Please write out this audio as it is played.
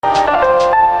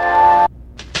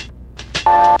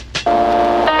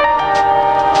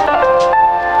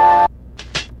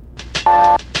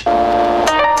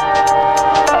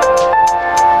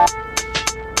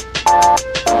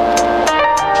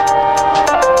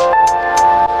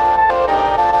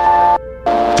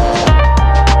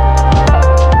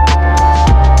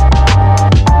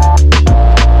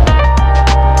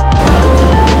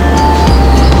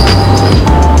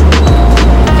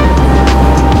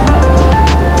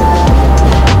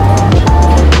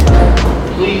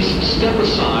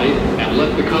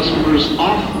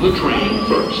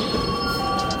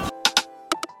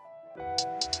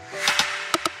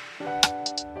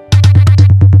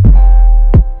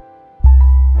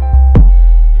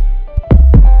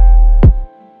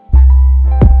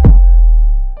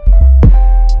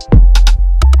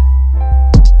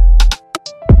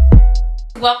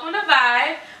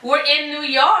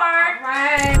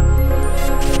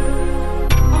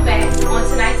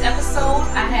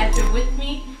here with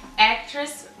me,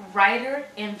 actress, writer,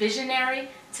 and visionary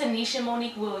Tanisha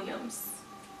Monique Williams.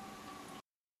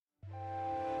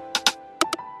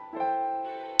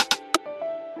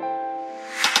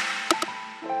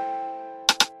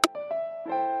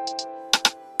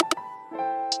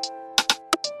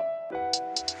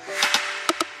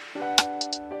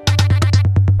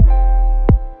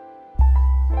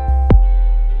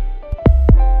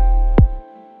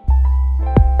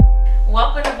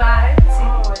 Welcome to Vibe.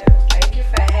 Oh, thank you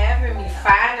for having me.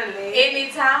 Finally.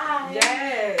 Anytime.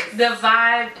 Yes. The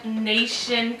Vibe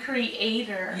Nation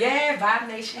creator. Yeah, Vibe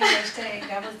Nation hashtag.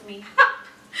 That was me.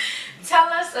 Tell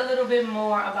us a little bit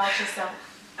more about yourself.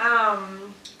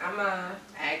 I'm a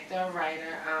actor,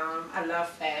 writer. I love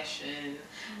fashion.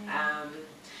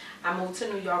 I moved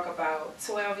to New York about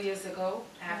 12 years ago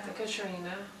after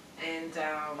Katrina, and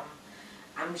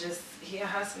I'm just here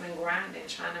hustling, grinding,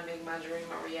 trying to make my dream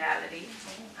a reality.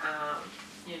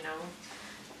 You know,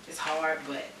 it's hard,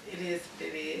 but it is what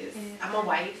it is. I'm a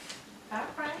wife. All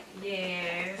right.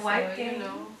 Yeah. Wife so, game. you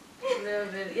know, a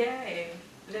little bit, yeah.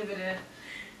 Living it.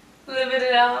 Living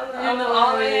it out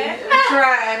all in.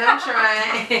 I'm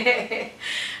trying.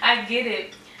 I get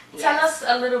it. Yes. Tell us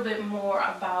a little bit more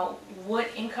about what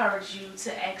encouraged you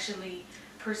to actually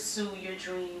pursue your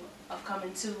dream of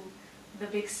coming to the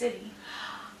big city.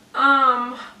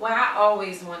 Well, I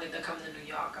always wanted to come to New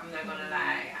York. I'm not gonna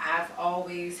lie. I've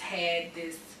always had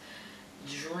this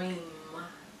dream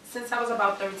since I was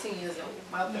about 13 years old,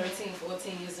 about 13,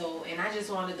 14 years old, and I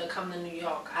just wanted to come to New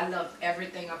York. I loved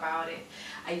everything about it.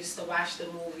 I used to watch the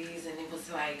movies, and it was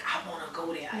like, I want to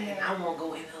go there, and I want to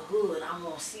go in the hood. I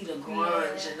want to see the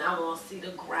grunge, and I want to see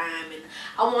the grime, and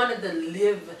I wanted to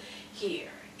live here.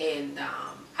 And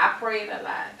I prayed a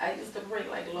lot. I used to pray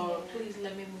like, Lord, please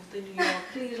let me move to New York.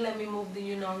 Please let me move to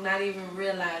New York. Not even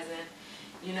realizing,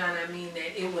 you know what I mean,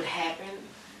 that it would happen.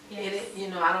 Yes. You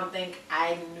know, I don't think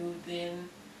I knew then,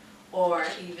 or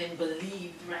even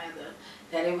believed rather,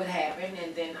 that it would happen.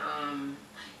 And then,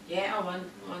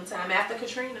 one time after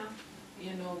Katrina,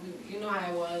 you know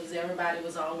how it was. Everybody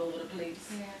was all over the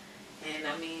place. Yeah. And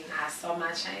I mean, I saw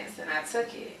my chance and I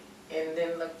took it. And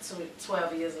then look,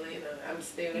 12 years later, I'm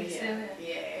still here.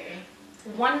 Yeah.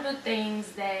 One of the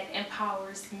things that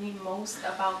empowers me most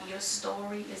about your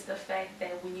story is the fact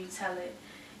that when you tell it,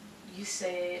 you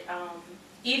said,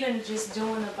 even just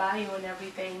doing the bio and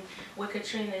everything with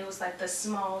Katrina, it was like the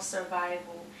small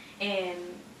survival. And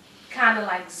kind of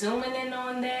like zooming in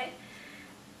on that,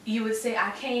 you would say,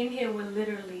 I came here with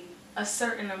literally a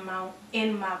certain amount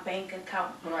in my bank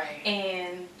account. Right.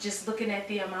 And just looking at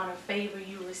the amount of favor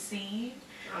you received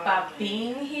by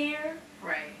being here.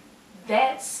 Right.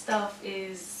 That stuff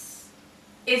it's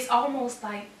almost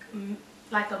like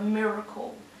a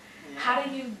miracle. Yeah. How do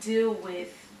you deal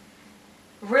with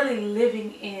really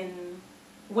living in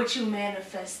what you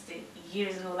manifested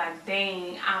years ago? Like,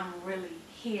 dang, I'm really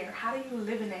here. How do you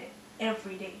live in that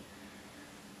every day?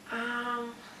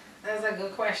 That's a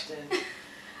good question.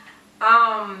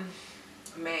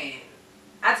 Man,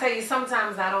 I tell you,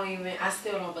 sometimes I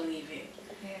still don't believe it.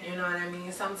 Yeah. You know what I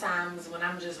mean? Sometimes when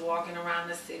I'm just walking around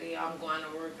the city, I'm going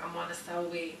to work, I'm on the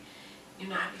subway, you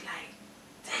know, I be like,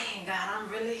 dang, God, I'm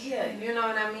really here. You know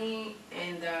what I mean?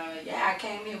 And I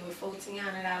came here with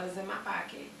 $1,400 in my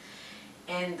pocket.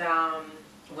 And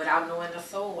without knowing a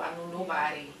soul, I knew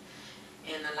nobody.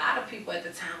 And a lot of people at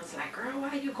the time was like, girl, why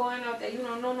are you going out there? You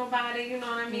don't know nobody, you know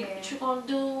what I mean? Yeah. What you gonna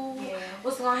do? Yeah.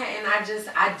 What's gonna happen?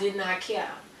 And I did not care.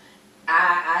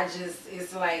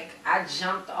 It's like I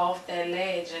jumped off that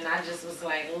ledge and I just was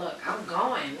like, look, I'm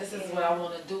going. This is what I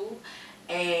want to do.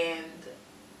 And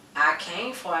I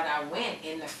came for it. I went.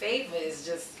 And the favor is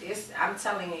just, I'm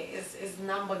telling you, it's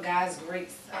none but God's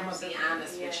grace. I'm going to be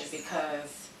honest with you,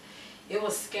 because it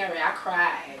was scary. I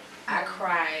cried. I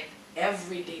cried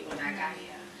every day when I got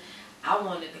here. I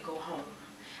wanted to go home.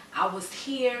 I was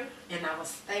here and I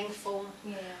was thankful.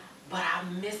 Yeah. But I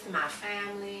missed my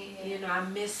family, you know, I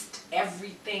missed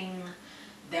everything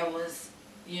that was,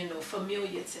 you know,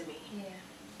 familiar to me.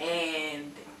 Yeah.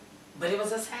 But it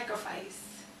was a sacrifice.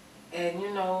 And,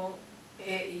 you know,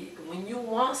 when you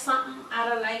want something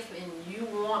out of life and you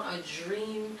want a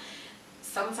dream,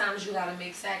 sometimes you got to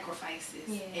make sacrifices.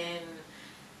 Yeah. And,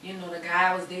 you know, the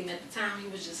guy I was dating at the time, he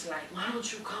was just like, why don't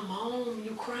you come home?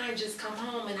 You crying, just come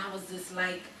home. And I was just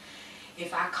like,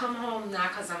 if I come home now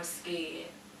because I'm scared,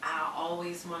 I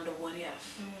always wonder what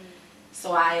if.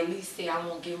 So I at least say I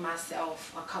won't give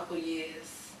myself a couple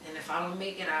years, and if I don't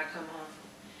make it, I'll come home.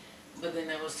 But then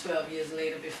that was 12 years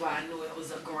later before I knew it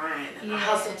was a grind and a Yeah.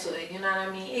 hustle to it. You know what I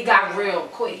mean? It got real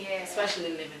quick, Yeah.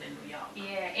 especially living in New York.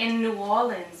 Yeah, in New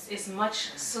Orleans, it's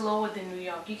much slower than New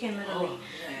York. You can literally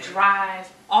yeah.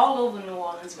 drive all over New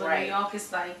Orleans, but Right. New York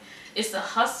is like, it's a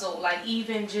hustle. Like,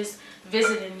 even just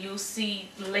visiting, you'll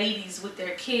see ladies with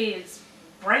their kids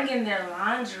bringing their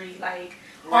laundry, like,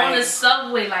 on the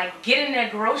subway, like, getting their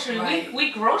grocery. Right.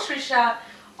 We grocery shop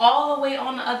all the way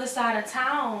on the other side of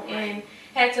town, and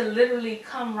had to literally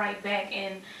come right back,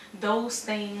 and those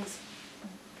things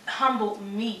humbled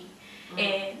me.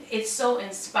 And it's so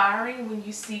inspiring when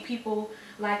you see people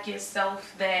like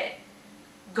yourself that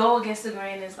go against the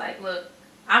grain. It's like, look,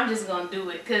 I'm just gonna do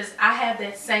it, because I have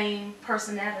that same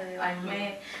personality. Like,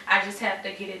 man, I just have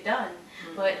to get it done.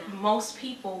 But most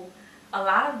people, a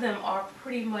lot of them are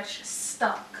pretty much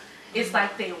stuck. It's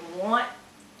like they want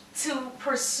to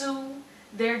pursue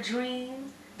their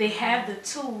dream. They have the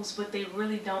tools, but they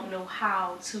really don't know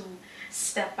how to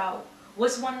step out.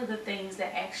 What's one of the things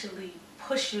that actually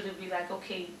push you to be like,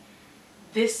 okay,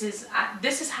 this is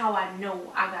how I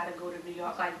know I gotta go to New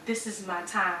York. Like, this is my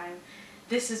time.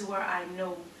 This is where I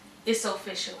know it's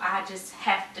official. I just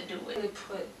have to do it. Really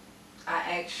put an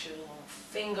actual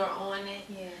finger on it.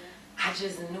 Yeah. I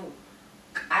just knew.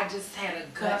 I just had a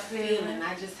gut feeling.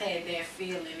 I just had that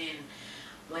feeling. And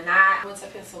when I went to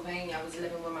Pennsylvania, I was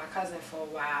living with my cousin for a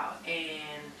while,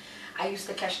 and I used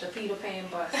to catch the Peter Pan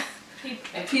bus.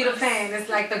 And Peter Pan is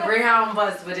like the Greyhound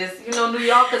bus, but it's, you know, New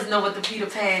Yorkers know what the Peter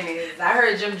Pan is. I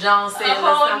heard Jim Jones say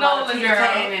something about the Peter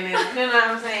Pan, and it's, you know what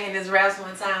I'm saying, his raps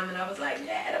one time, and I was like,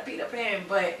 yeah, the Peter Pan.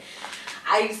 But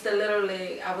I used to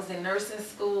literally, I was in nursing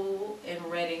school in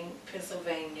Reading,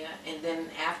 Pennsylvania, and then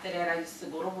after that I used to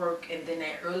go to work, and then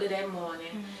early that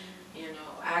morning, you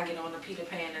know, I get on the Peter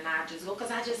Pan and I just go,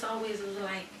 because I just always was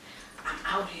like, I'm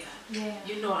out here. Yeah.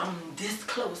 You know, I'm this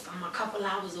close. I'm a couple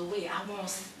hours away. I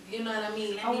want, you know what I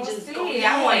mean? Let me just see go. it.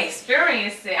 I want to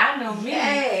experience it. I know me.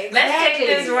 Yeah, exactly. Let's take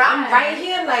this ride. I'm right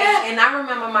here, like, and I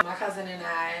remember my cousin and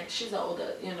I. She's an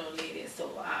older, you know, lady, so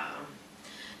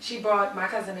she brought my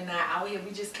cousin and I out here.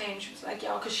 We just came. She was like,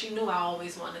 y'all, because she knew I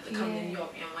always wanted to come to New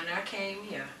York. And when I came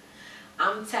here,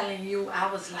 I'm telling you,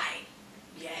 I was like,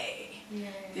 yay. Yeah.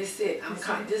 This it.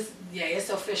 Yeah, it's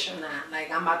official now.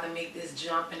 Like, I'm about to make this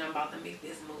jump and I'm about to make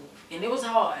this move. And it was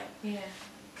hard. Yeah.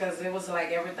 Because it was like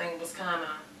everything was kind of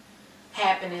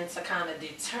happening to kind of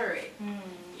deter it.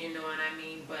 You know what I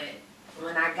mean? But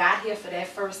when I got here for that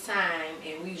first time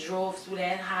and we drove through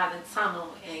that Holland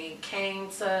Tunnel and came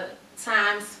to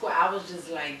Times Square, I was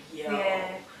just like, yo.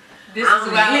 Yeah. This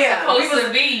is where I'm supposed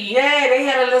to be. Yeah, they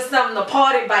had a little something, the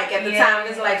party bike at the time.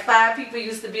 It's like 5 people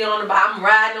used to be on the bike. I'm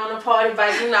riding on the party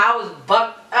bike. You know, I was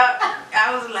bucked up.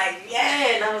 I was like,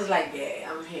 yeah. And I was like, yeah,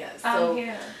 I'm here. So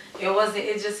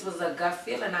it just was a gut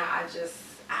feeling. I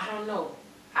don't know.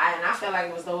 And I felt like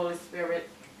it was the Holy Spirit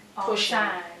pushing. All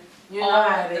the time. You know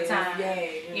all the time. Yeah,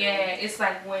 you know. Yeah, it's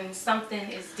like when something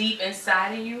is deep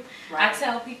inside of you. Right. I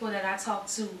tell people that I talk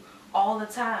to all the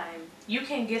time, you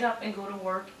can get up and go to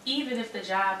work even if the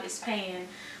job is paying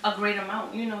a great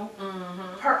amount, you know,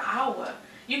 per hour.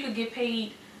 You could get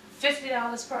paid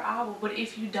 $50 per hour, but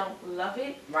if you don't love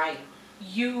it,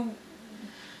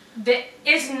 there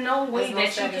is no way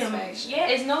that you can. Yeah,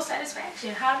 it's no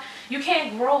satisfaction. How you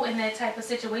can't grow in that type of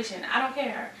situation. I don't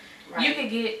care. Right. You could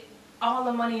get all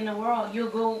the money in the world.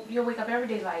 You'll wake up every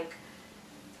day like,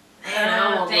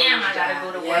 damn, I gotta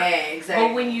go to work. Yeah, exactly.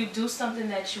 But when you do something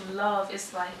that you love,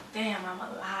 it's like, damn, I'm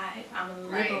alive.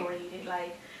 I'm liberated.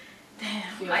 Like,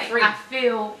 damn, like free. I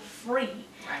feel free.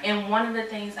 Right. And one of the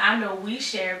things I know we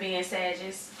share being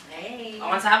Sagittarius,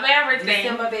 on top of everything,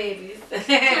 December babies.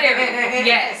 Clearly,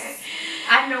 yes.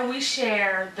 I know we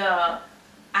share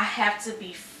I have to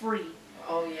be free.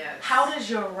 Oh yes. How does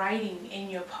your writing and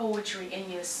your poetry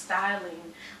and your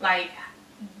styling, like,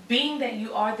 being that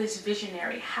you are this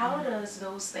visionary, how does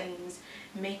those things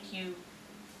make you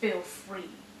feel free?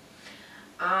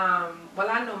 Well,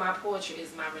 I know my poetry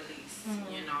is my release,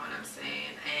 you know what I'm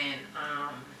saying? And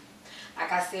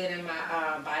like I said in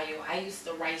my bio, I used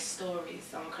to write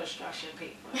stories on construction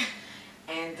paper.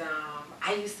 And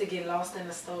I used to get lost in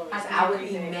the stories. I would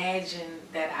imagine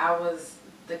that I was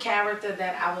the character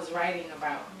that I was writing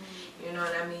about. You know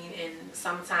what I mean? And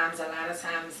sometimes, a lot of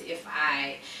times, if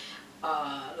I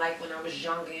like when I was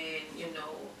younger and, you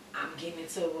know, I'm getting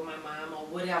into it with my mom or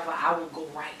whatever, I would go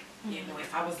write. You know,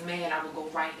 if I was mad, I would go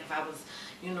write. If I was,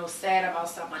 you know, sad about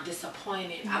something, or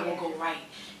disappointed, I would go write.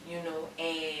 You know,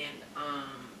 and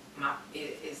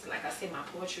it's like I said, my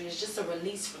poetry is just a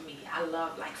release for me. I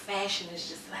love, like, fashion is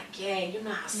just like, yeah, you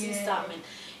know, I see something,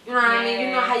 You know what I mean?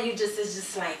 You know how you just, it's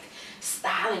just like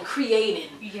styling, creating,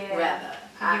 rather.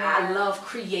 I love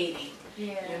creating.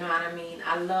 Yeah. You know what I mean?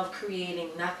 I love creating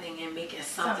nothing and making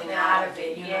something out of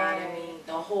it. You know what I mean?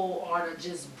 The whole art of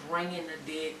just bringing the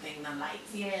dead thing to life.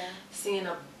 Yeah. Seeing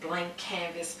a blank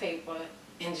canvas paper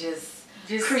and just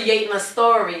creating a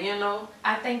story, you know?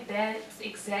 I think that's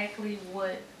exactly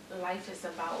what life is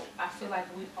about. I feel like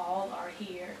we all are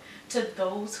here. To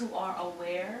those who are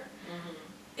aware,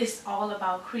 it's all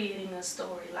about creating a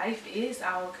story. Life is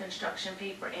our construction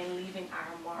paper and leaving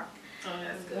our mark. Oh,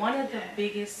 that's good. One of the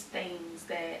biggest things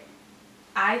that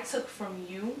I took from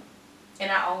you,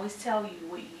 and I always tell you,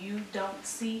 what you don't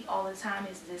see all the time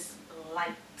is this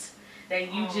light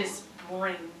that you just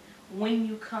bring when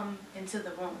you come into the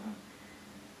room.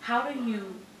 How do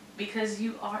you, because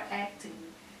you are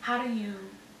acting, how do you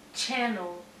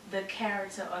channel the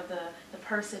character or the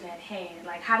person at hand?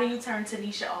 Like, how do you turn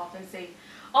Tanisha off and say,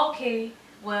 okay,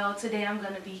 well, today I'm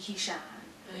going to be Keyshawn.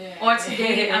 Or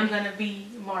today I'm going to be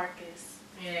Marcus.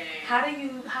 How do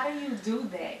you do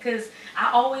that? Because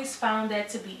I always found that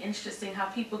to be interesting, how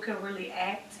people could really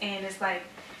act, and it's like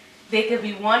they could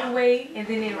be one way and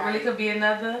then it really could be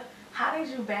another. How did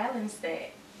you balance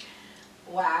that?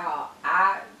 Wow,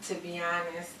 to be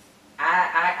honest,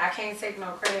 I can't take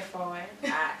no credit for it.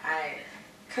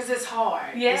 Cause it's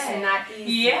hard. It's not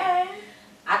easy.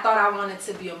 I thought I wanted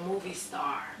to be a movie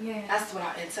star. That's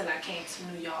what until I came to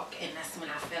New York, and that's when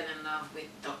I fell in love with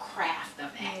the craft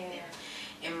of acting.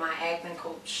 And my acting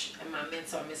coach and my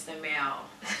mentor, Mr. Mel.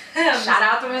 Shout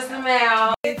out to Mr.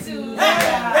 Mel. Happy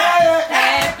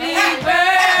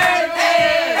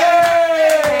birthday!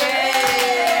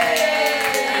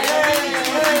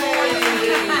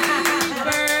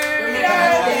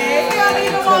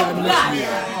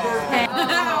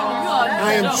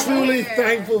 I am truly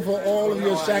thankful for all of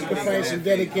your sacrifice and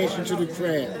dedication to the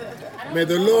craft. May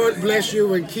the Lord bless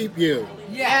you and keep you.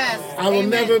 Yes. I will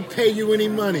never pay you any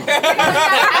money.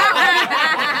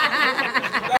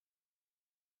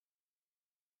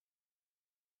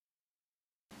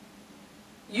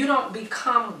 You don't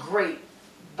become great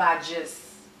by just,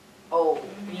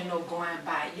 going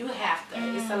by. You have to,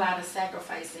 it's a lot of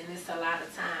sacrifice, and it's a lot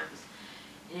of times,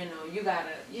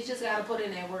 you just gotta put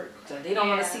in that work. So they don't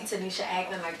want to see Tanisha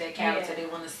acting like that character. They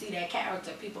want to see that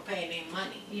character, people paying their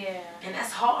money. And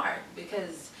that's hard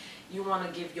because you want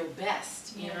to give your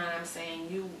best. You know what I'm saying?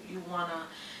 You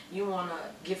wanna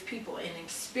give people an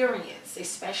experience,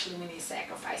 especially when they're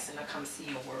sacrificing to come see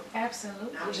your work.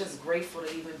 Absolutely. I'm just grateful to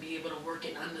even be able to work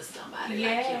it under somebody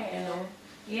like him,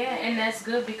 and that's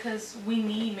good because we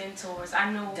need mentors. I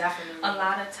know a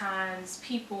lot of times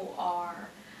people are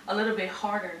a little bit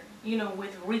harder,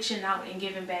 with reaching out and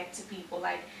giving back to people.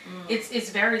 Like, it's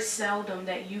very seldom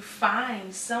that you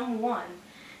find someone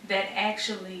that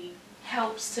actually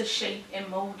helps to shape and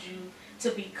mold you to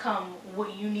become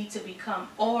what you need to become.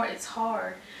 Or it's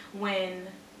hard when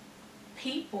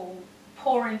people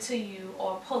pour into you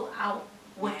or pull out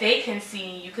what they can see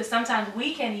in you, because sometimes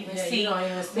we can't even see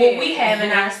what we have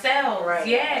in ourselves.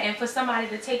 And for somebody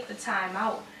to take the time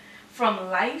out from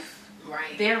life,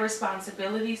 their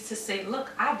responsibilities to say,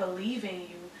 look, I believe in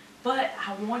you, but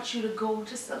I want you to go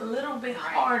just a little bit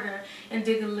harder and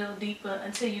dig a little deeper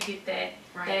until you get that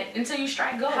until you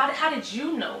strike gold. How did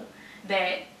you know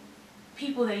that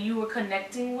people that you were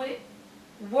connecting with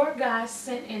were God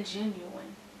sent and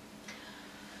genuine?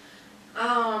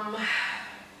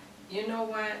 You know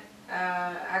what?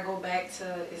 I go back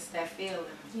to, it's that feeling.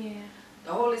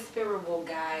 The Holy Spirit will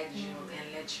guide you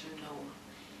and let you know.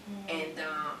 And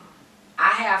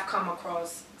I have come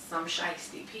across some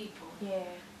shiesty people.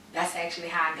 That's actually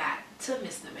how I got to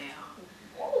Mr.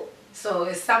 Mel. So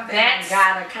it's something that's I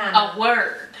gotta kind of a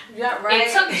word.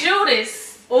 It took Judas.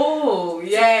 Oh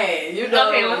yeah, Okay,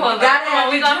 well, hold on.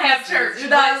 We're gonna have church. You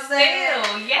know what I'm saying?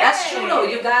 Still, that's true though.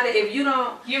 You gotta, if you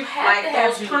don't, you have to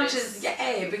have those punches.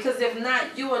 Because if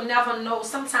not, you will never know.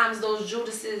 Sometimes those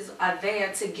Judases are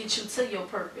there to get you to your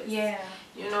purpose.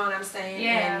 You know what I'm saying?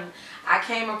 And I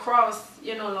came across,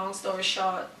 long story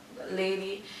short, a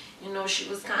lady, she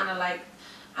was kind of like,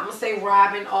 I'm gonna say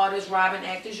robbing artists, robbing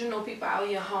actors. People out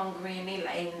here hungry, and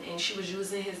and she was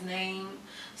using his name,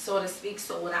 so to speak.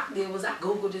 So what I did was I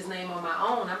Googled his name on my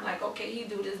own. I'm like, okay, he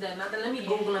do this, that, and other. Let me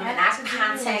Google him, and I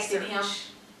contacted him.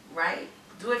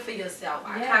 Do it for yourself.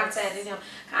 I contacted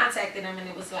him, and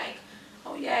it was like,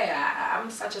 oh yeah,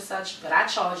 I'm such and such, but I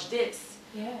charged this.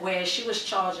 Where she was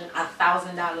charging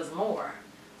 $1,000 more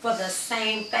for the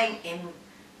same thing and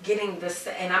getting this,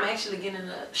 and I'm actually getting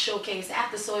a showcase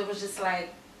after. So it was just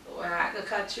like, well, I could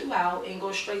cut you out and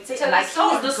go straight to To like the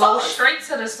source. he's the Go source. straight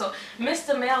to the source.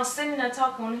 Mr. Mel sitting there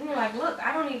talking with him like, look,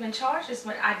 I don't even charge this,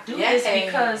 but I do Yeah. this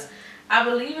because I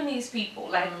believe in these people.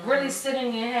 Like really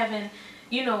sitting and having,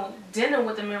 you know, dinner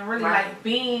with them and really like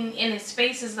being in his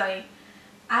spaces. Like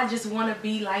I just want to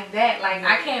be like that. Like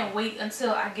I can't wait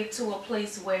until I get to a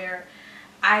place where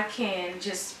I can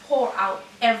just pour out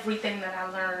everything that I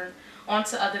learned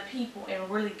onto other people and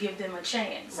really give them a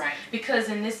chance. Right. Because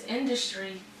in this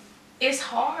industry, it's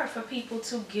hard for people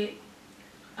to get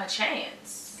a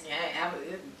chance. Yeah,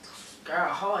 girl,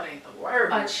 hard ain't the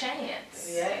word. A chance.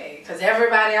 Yeah, because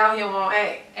everybody out here won't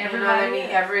act. You know what I mean?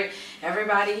 Everybody,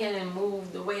 Everybody here and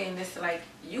moved away, and it's like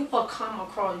you will come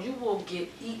across, you will get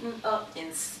eaten up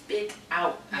and spit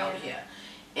out here,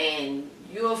 and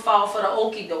you'll fall for the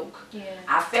okie doke. Yeah.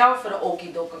 I fell for the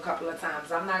okie doke a couple of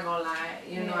times. I'm not gonna lie,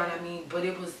 you know what I mean. But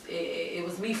it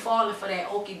was me falling for that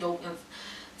okie doke and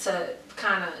to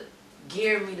kind of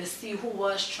gear me to see who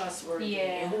was trustworthy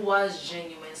and who was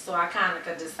genuine. So I kind of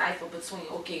could decipher between,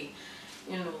 okay,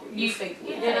 you know, you fake,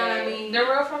 you know what I mean? The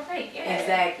real from fake,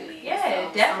 Exactly. Yeah,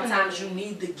 so definitely. Sometimes you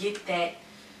need to get that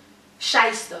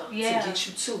shyster to Yeah. get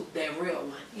you to that real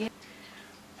one. Yeah.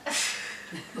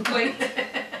 Wait.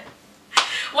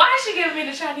 Why is she giving me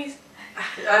the Chinese? I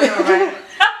know, right?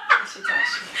 She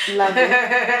touched me. Love it.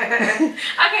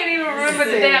 I can't even remember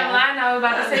the damn line I was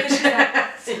about to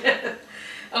say.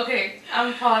 Okay,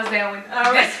 I'm pause that one.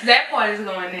 That part is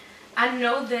going in. I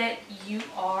know that you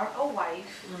are a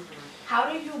wife.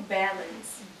 How do you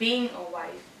balance being a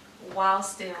wife while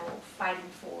still fighting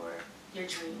for your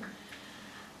dream?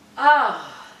 Oh,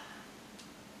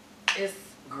 it's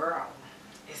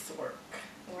it's work.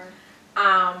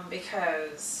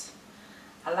 Because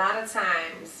a lot of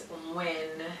times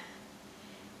when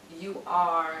you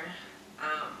are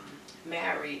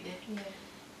married,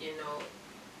 you know,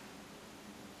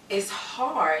 it's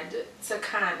hard to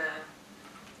kind of,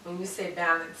 when you say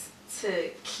balance, to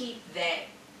keep that,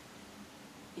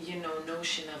 you know,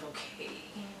 notion of, okay,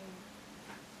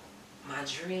 my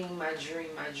dream, my dream,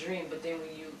 my dream. But then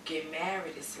when you get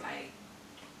married, it's like,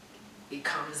 it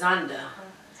comes under.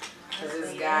 Because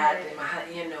it's God, and my,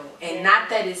 you know, and not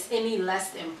that it's any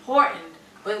less important,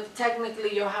 but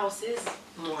technically your house is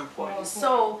more important.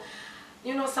 So,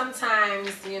 you know, sometimes,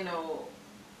 you know,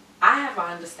 I have an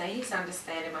understanding. He's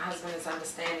understanding. My husband is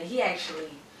understanding. He's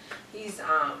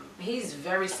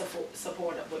very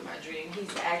supportive with my dream.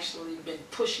 He's actually been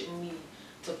pushing me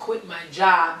to quit my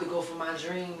job to go for my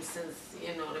dream since,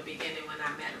 you know, the beginning when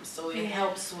I met him. So it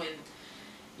helps when,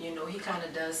 you know, he kind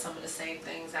of does some of the same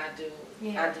things I do.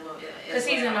 Yeah. I do Because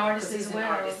he's an artist as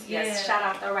well. Yes. Yeah. Shout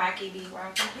out to Rocky D.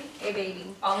 Rocky D. Hey, baby.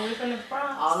 All the way from the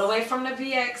Bronx. All the way from the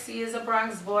BX. He is a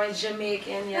Bronx boy,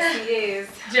 Jamaican. Yes, he is.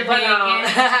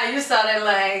 Jamaican. But, you saw that little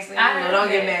accent. You know, don't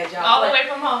get mad, y'all. All the way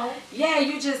from home. Yeah,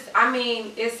 you just, I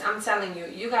mean, I'm telling you,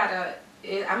 you gotta,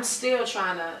 I'm still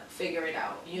trying to figure it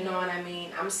out. You know what I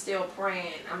mean? I'm still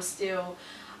praying. I'm still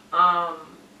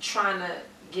trying to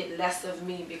get less of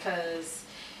me because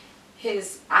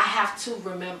I have to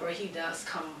remember he does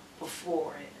come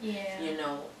before it. Yeah. You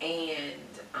know, and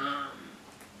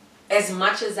as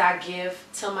much as I give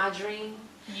to my dream,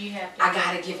 I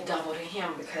gotta give double to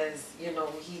him because, you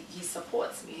know, he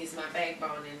supports me. He's my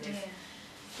backbone. And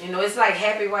you know, it's like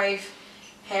happy wife,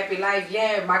 happy life.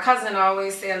 Yeah, my cousin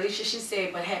always said, Alicia, she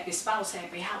said, but happy spouse,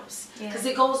 happy house. Because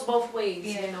it goes both ways,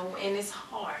 you know, and it's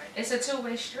hard. It's a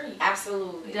two-way street.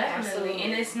 Absolutely. Definitely. Absolutely.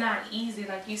 And it's not easy.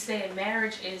 Like you said,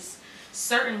 marriage is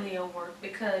certainly a work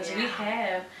because we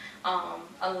have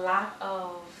a lot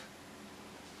of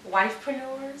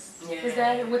wifepreneurs. Is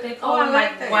that what they call them?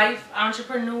 Like wife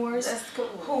entrepreneurs. That's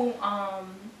cool.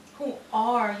 Who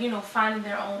are, you know, finding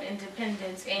their own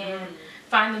independence and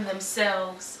finding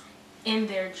themselves in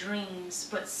their dreams,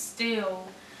 but still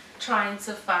trying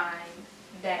to find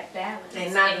that balance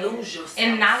and not lose yourself.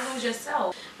 And not lose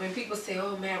yourself. When people say,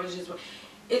 "Oh, marriage is work,"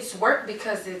 it's work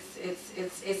because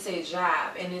it's a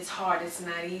job and it's hard. It's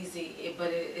not easy,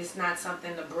 but it's not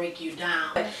something to break you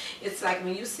down. But it's like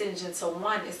when you singe into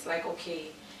one, it's like, okay,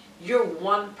 you're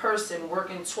one person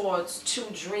working towards two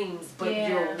dreams, but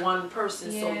you're one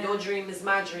person. So your dream is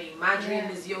my dream. My dream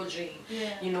is your dream.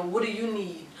 You know, what do you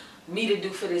need me to do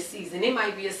for this season? It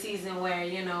might be a season where,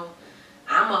 you know,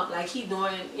 I'm up like he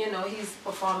doing, you know, he's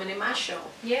performing in my show.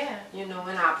 You know,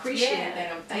 and I appreciate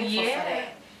that. I'm thankful for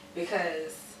that.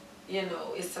 Because, you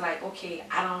know, it's like, okay,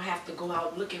 I don't have to go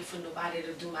out looking for nobody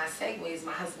to do my segues.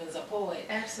 My husband's a poet.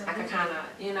 Absolutely. I can kind of,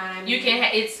 you know what I mean? You can.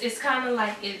 It's kind of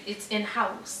like it's in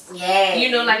house. Yeah.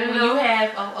 You know, like when you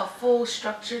have a full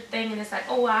structured thing, and it's like,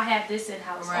 oh, I have this in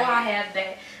house. Oh, I have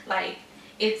that. Like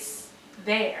it's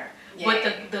there.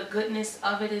 But the goodness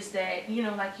of it is that, you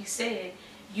know, like you said,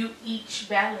 you each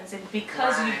balance, and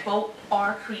because you both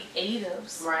are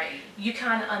creatives, you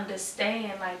kind of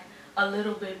understand like a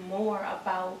little bit more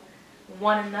about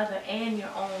one another and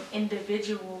your own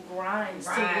individual grinds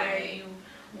to where you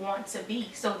want to be.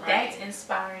 So that's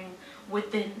inspiring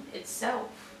within itself.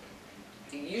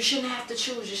 You shouldn't have to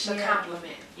choose. You should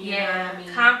compliment. You know what I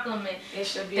mean? Compliment. It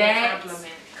should be a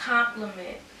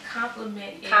compliment.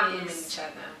 Compliment each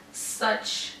other.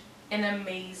 Such an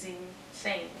amazing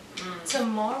thing.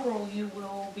 Tomorrow you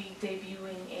will be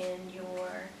debuting in your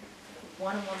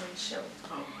one-woman show.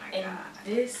 Oh my and God.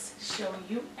 This show,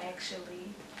 you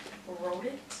actually wrote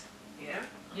it. Yeah.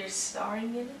 You're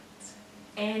starring in it.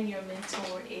 And your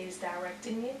mentor is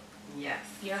directing it. Yes.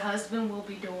 Your husband will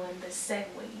be doing the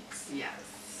segues.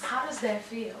 Yes. How does that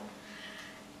feel?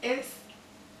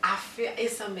 I feel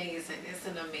it's amazing. It's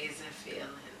an amazing feeling.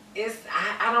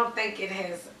 I don't think it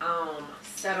has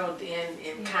settled in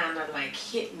and kind of like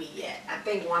hit me yet. I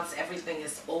think once everything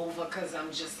is over, because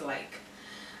I'm just like,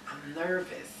 I'm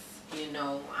nervous, you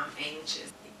know, I'm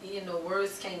anxious. You know,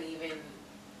 words can't even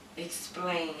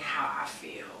explain how I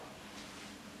feel.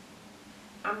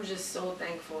 I'm just so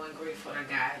thankful and grateful to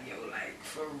God, yo, like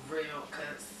for real,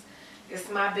 because it's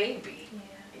my baby,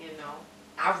 you know.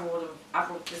 I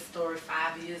wrote this story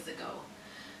 5 years ago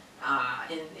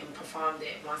and performed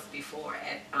it once before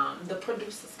at the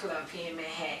Producers Club here in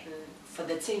Manhattan for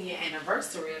the 10-year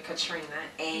anniversary of Katrina,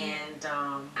 and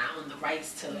I own the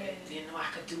rights to it. You know, I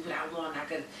could do what I want. I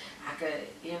could,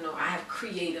 you know, I have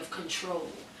creative control.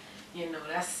 You know,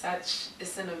 it's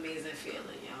an amazing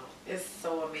feeling, yo. It's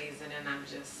so amazing, and I'm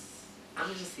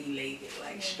just elated,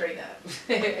 like straight up.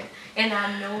 And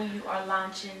I know you are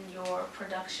launching your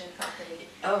production company.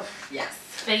 Oh, yes.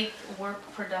 Faith Work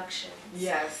Productions.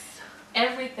 Yes.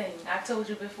 Everything, I told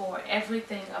you before,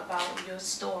 everything about your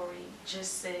story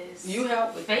just says you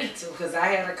helped with faith too, because I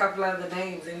had a couple other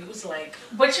names, and it was like.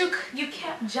 But you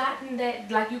kept jotting that,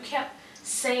 like you kept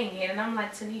saying it, and I'm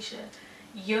like, Tanisha,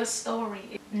 your story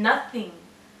is nothing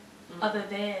other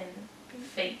than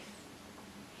faith.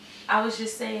 I was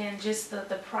just saying, just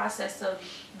the process of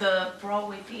the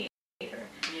Broadway theater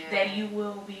that you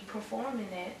will be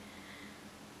performing at,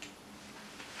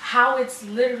 how it's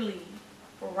literally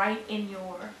right in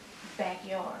your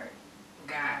backyard.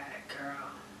 God,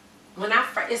 girl. When I'm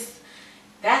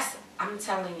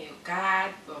telling you,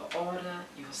 God will order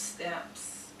your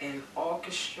steps and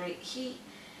orchestrate.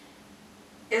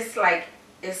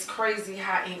 It's crazy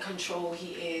how in control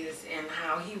he is, and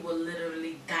how he will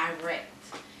literally direct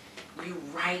you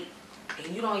right,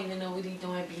 and you don't even know what he's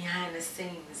doing behind the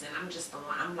scenes. And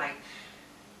I'm like,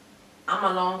 I'm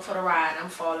along for the ride. I'm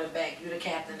falling back. You're the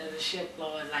captain of the ship,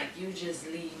 Lord. Like, you just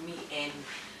lead me. And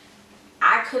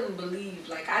I couldn't believe,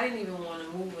 like, I didn't even want to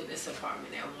move in this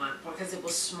apartment at one point because it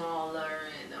was smaller,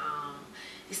 and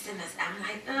it's in this. I'm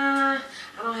like, I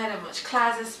don't have that much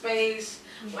closet space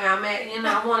where I'm at. You know,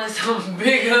 I wanted something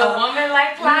bigger. A woman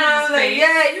like closet space.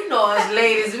 Yeah, you know us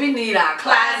ladies, we need our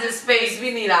closet space.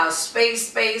 We need our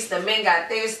space. The men got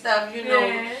their stuff, you know.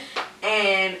 Yeah.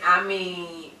 And I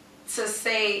mean, to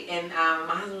say, and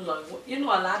my husband was like, you know,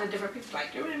 a lot of different people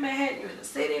like, you're in Manhattan, you're in the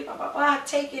city, blah blah blah.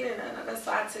 Take it, and that's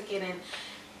why I took it. And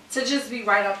to just be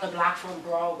right up the block from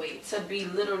Broadway, to be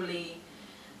literally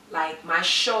like, my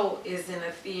show is in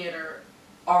a theater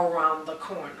around the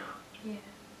corner. Yeah.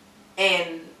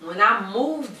 And when I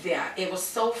moved there, it was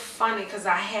so funny because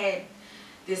I had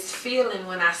this feeling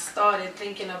when I started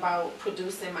thinking about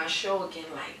producing my show again,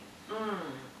 like,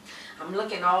 I'm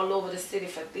looking all over the city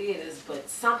for theaters, but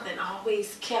something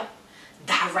always kept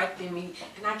directing me,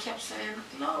 and I kept saying,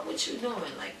 Lord, what you doing?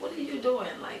 Like, what are you doing?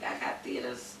 Like, I got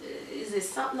theaters. Is it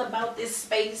something about this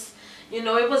space? You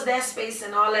know, it was that space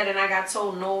and all that, and I got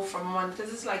told no from one,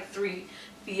 because it's like 3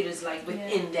 theaters like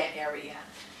within that area.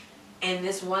 And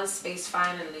this one space,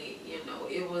 finally, you know,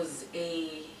 it was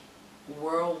a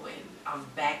whirlwind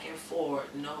of back and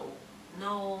forth. No.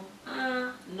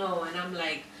 And I'm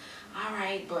like, all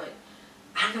right, but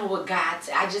I know what God,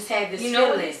 I just had this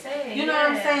feeling. You know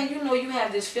what I'm saying? You know, you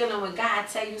have this feeling when God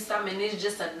tell you something, and it's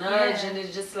just a nudge, and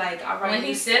it's just like, all right, when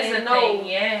he says a thing,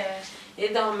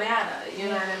 it don't matter. You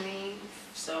know what I mean?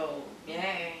 So,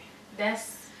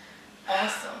 that's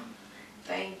awesome.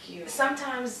 Thank you.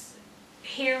 Sometimes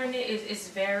hearing it is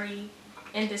very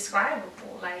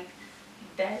indescribable. Like,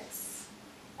 that's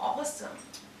awesome.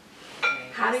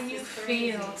 How do you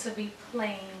feel to be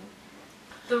playing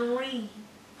 3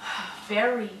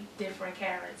 very different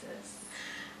characters?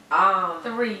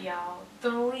 3, y'all.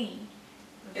 3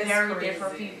 very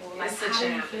different people. Like, how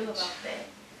do you feel about that?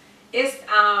 It's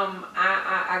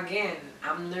again,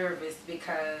 I'm nervous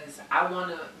because I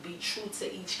want to be true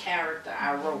to each character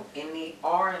I wrote, and they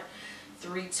are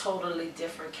three totally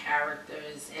different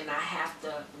characters, and I have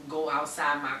to go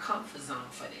outside my comfort zone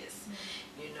for this,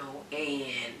 you know.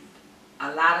 And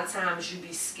a lot of times you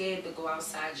be scared to go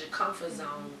outside your comfort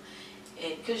zone,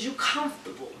 and because you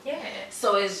comfortable. Yeah.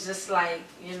 So it's just like,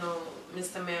 you know,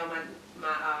 Mr. Mel,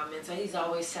 my mentor, he's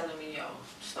always telling me, yo,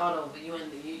 start over.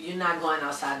 You're not going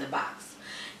outside the box.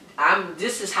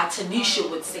 This is how Tanisha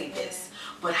would say this,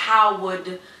 but how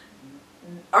would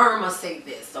Irma say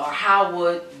this, or how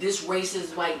would this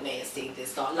racist white man say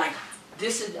this, or like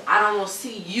this is. I don't want to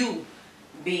see you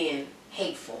being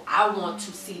hateful. I want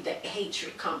to see the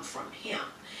hatred come from him.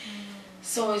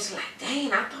 So it's like,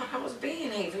 dang, I thought I was being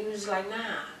hateful. He was like,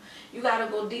 nah, you gotta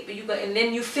go deeper. And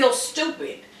then you feel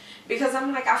stupid. Because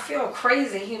I'm like, I feel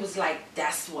crazy. He was like,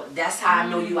 that's how I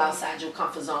know you outside your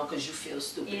comfort zone, because you feel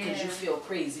stupid, because you feel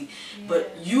crazy.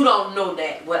 But you don't know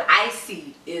that what I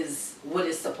see is what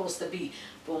it's supposed to be.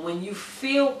 But when you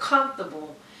feel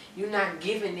comfortable, you're not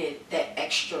giving it that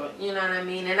extra, you know what I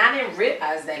mean? And I didn't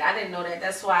realize that. I didn't know that.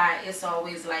 That's why it's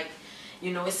always like,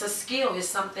 you know, it's a skill. It's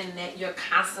something that you're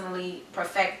constantly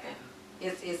perfecting.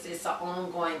 It's an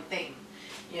ongoing thing,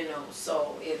 you know.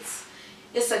 So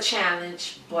it's a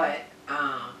challenge, but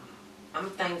I'm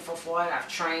thankful for it. I've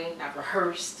trained, I've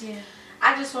rehearsed. Yeah.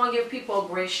 I just want to give people a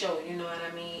great show, you know what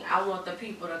I mean? I want the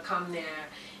people to come there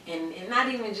and not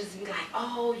even just be like,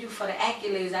 oh, you for the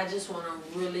accolades. I just want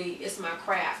to really, it's my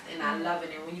craft, and I love it.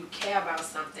 And when you care about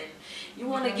something, you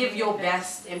want to give your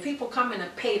best. And people coming to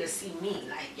pay to see me.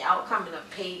 Like, y'all coming to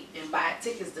pay and buy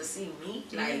tickets to see me.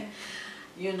 Like,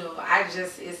 you know,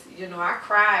 it's, you know, I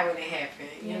cry when it happened.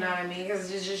 You know what I mean?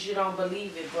 Because it's just, you don't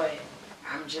believe it. But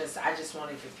I just want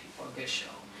to give people a good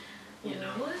show, you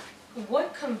know.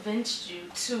 What convinced you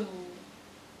to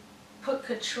put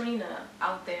Katrina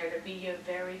out there to be your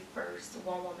very first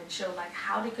one-woman show? Like,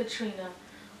 how did Katrina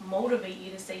motivate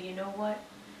you to say, you know what,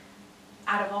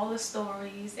 out of all the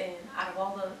stories and out of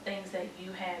all the things that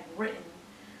you have written,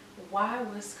 why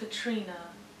was Katrina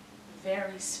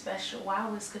very special? Why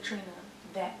was Katrina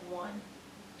that one?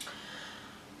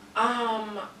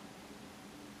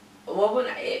 Well,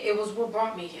 it was what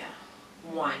brought me here,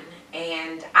 one.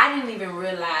 And I didn't even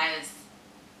realize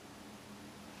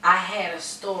I had a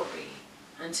story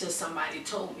until somebody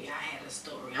told me I had a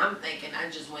story. I'm thinking I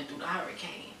just went through the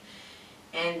hurricane.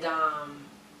 And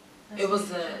it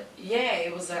was a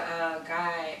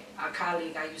guy, a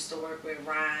colleague I used to work with,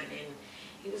 Ryan, and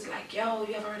he was like, yo,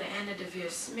 you ever heard of Anna Devere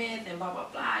Smith and blah, blah,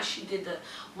 blah. She did the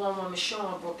one-woman show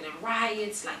on Brooklyn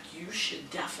Riots. Like, you should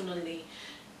definitely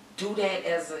do that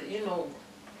as a, you know,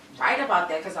 write about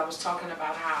that, because I was talking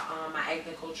about how my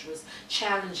acting coach was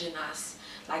challenging us,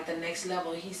 like the next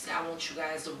level. He said, I want you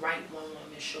guys to write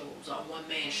one-woman shows or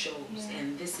one-man shows,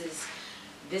 and this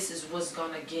is what's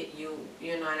gonna get you,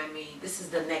 you know what I mean? This is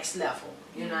the next level,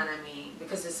 you know what I mean?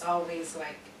 Because it's always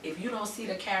like, if you don't see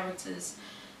the characters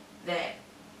that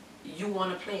you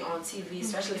want to play on TV,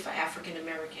 especially for African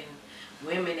American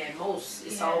women at most,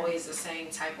 it's always the same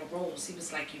type of roles. He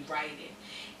was like, you write it.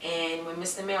 And when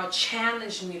Mr. Mel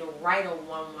challenged me to write a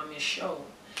one-woman show,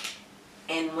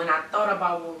 and when I thought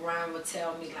about what Ryan would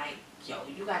tell me, like, yo,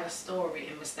 you got a story,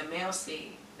 and Mr. Mel said,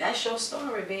 that's your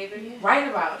story, baby. Write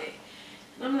about it.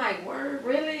 And I'm like, word,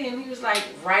 really? And he was like,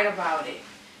 write about it.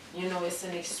 You know, it's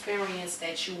an experience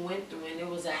that you went through, and it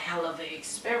was a hell of an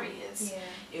experience.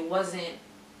 It wasn't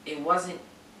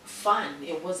fun.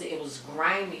 It was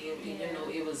grimy. You know,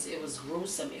 it was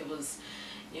gruesome. It was,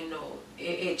 you know,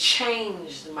 it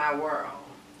changed my world.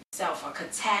 A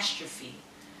catastrophe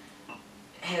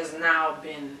has now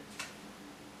been,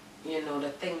 you know, the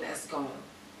thing that's going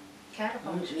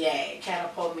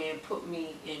catapult me and put me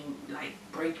in, like,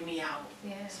 break me out.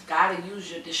 Gotta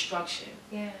use your destruction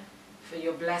for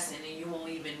your blessing, and you won't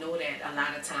even know that a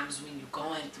lot of times when you're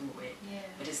going through it.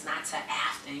 But it's not till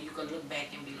after, and you can look back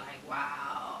and be like,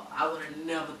 wow, I would have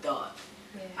never thought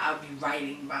I'd be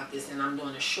writing about this, and I'm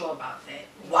doing a show about that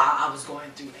while I was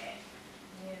going through that.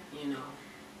 You know.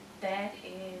 That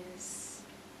is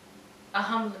a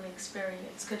humbling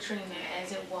experience, Katrina,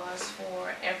 as it was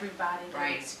for everybody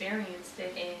that experienced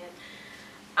it. And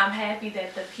I'm happy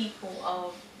that the people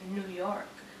of New York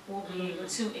will be able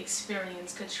to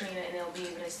experience Katrina, and they'll be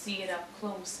able to see it up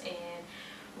close and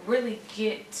really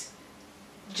get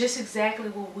just exactly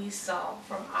what we saw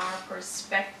from our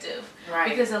perspective.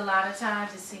 Because a lot of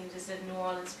times it seems as if New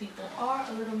Orleans people are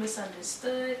a little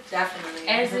misunderstood. Definitely.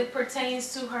 As it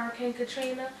pertains to Hurricane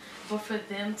Katrina. But for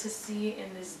them to see it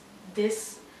in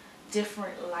this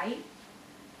different light,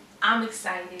 I'm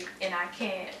excited and I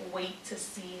can't wait to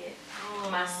see it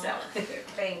myself.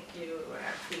 Thank you. I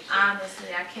appreciate it. Honestly,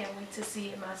 I can't wait to see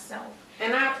it myself.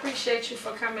 And I appreciate you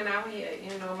for coming out here.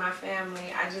 You know, my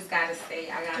family, I just gotta say,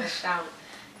 I gotta shout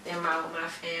them out, my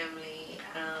family.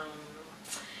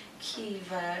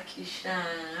 Kiva,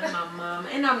 Keishan, my mom.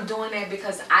 And I'm doing that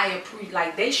because I appreciate,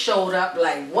 like, they showed up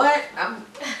like, what? I'm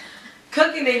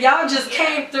cooking and y'all just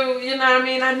came through, you know what I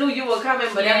mean? I knew you were coming,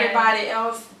 but everybody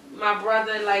else, my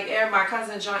brother, like, my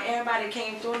cousin John, everybody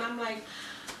came through, and I'm like,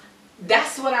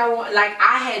 that's what I want. Like,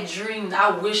 I had dreamed,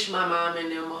 I wish my mom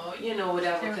and them, or, you know,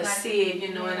 whatever, could see it,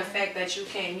 you know, and the fact that you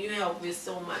came, you helped me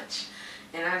so much.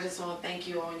 And I just want to thank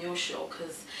you on your show,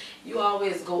 because you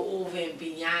always go over and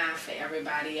beyond for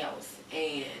everybody else.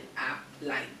 And I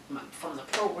like from the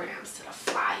programs to the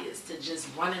flyers to just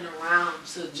running around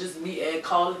to just me and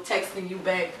calling, texting you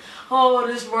back. Oh,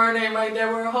 this word ain't right, that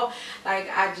word. Oh. Like,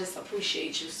 I just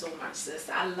appreciate you so much, sis.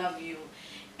 I love you.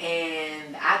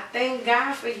 And I thank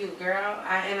God for you, girl.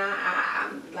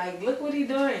 I'm like, look what he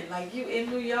doing. Like, you in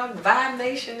New York. Vibe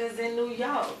Nation is in New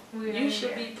York. You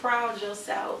should be proud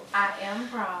yourself. I am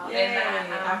proud. Yeah,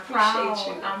 and I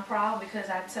appreciate you. I'm proud because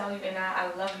I tell you, and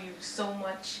I love you so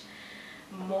much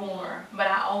more. But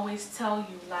I always tell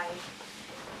you, like,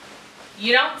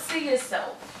 you don't see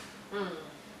yourself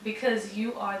because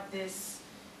you are this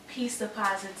piece of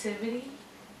positivity.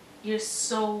 You're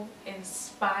so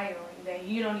inspiring that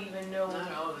you don't even know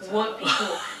what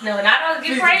people. No, not all.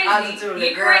 You're crazy.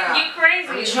 You're crazy.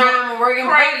 I'm trying to work in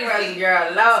progress,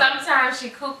 girl. Love. Sometimes she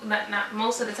cook. Not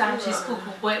most of the time she's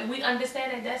cuckoo, but we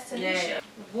understand that that's Tanisha. Yeah.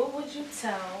 What would you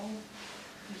tell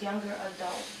younger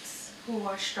adults who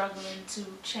are struggling to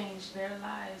change their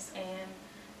lives and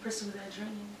pursue their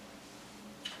dream?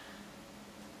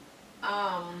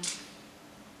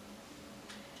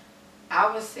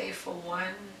 I would say, for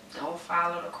one, don't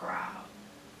follow the crowd.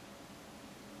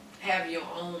 Have your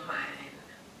own mind.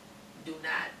 Do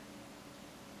not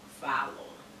follow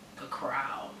the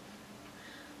crowd.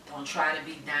 Don't try to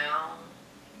be down.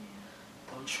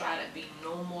 Don't try to be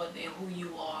no more than who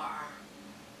you are.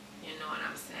 You know what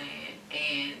I'm saying?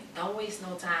 And don't waste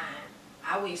no time.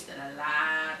 I wasted a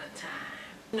lot of time.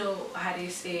 You know how they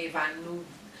say, if I knew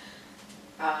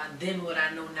then what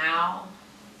I know now,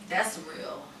 that's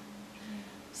real.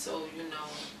 So, you know,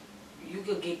 you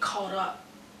could get caught up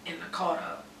in the caught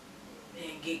up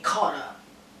and get caught up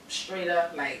straight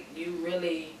up. Like, you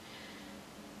really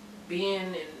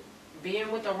being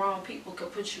with the wrong people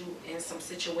could put you in some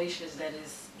situations that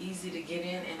is easy to get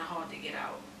in and hard to get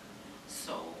out.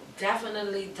 So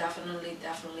definitely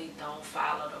don't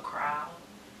follow the crowd.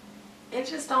 And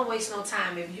just don't waste no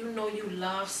time. If you know you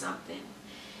love something,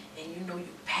 and you know you're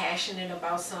passionate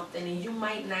about something, and you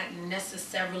might not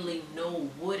necessarily know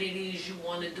what it is you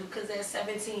want to do, because at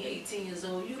 17, 18 years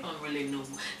old, you don't really know.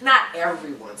 Not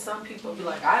everyone. Some people be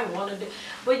like, I want to do,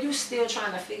 but you still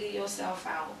trying to figure yourself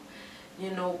out,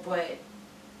 you know. But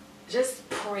just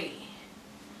pray,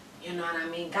 you know what I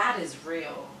mean? God is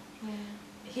real.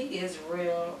 He is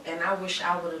real, and I wish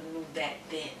I would have knew that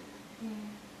then.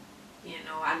 You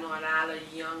know, I know a lot of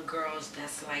young girls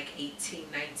that's like 18,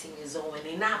 19 years old, and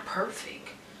they're not perfect.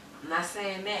 I'm not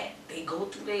saying that. They go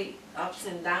through their ups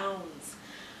and downs.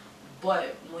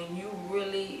 But when you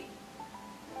really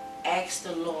ask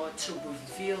the Lord to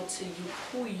reveal to you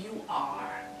who you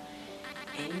are,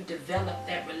 and you develop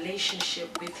that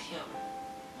relationship with Him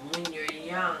when you're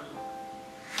young,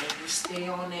 and you stay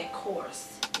on that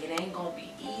course, it ain't going to be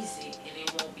easy, and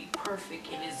it won't be perfect,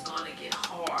 and it's going to get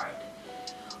hard.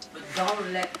 But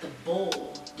don't let the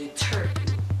bull deter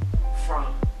you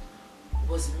from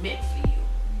what's meant for you.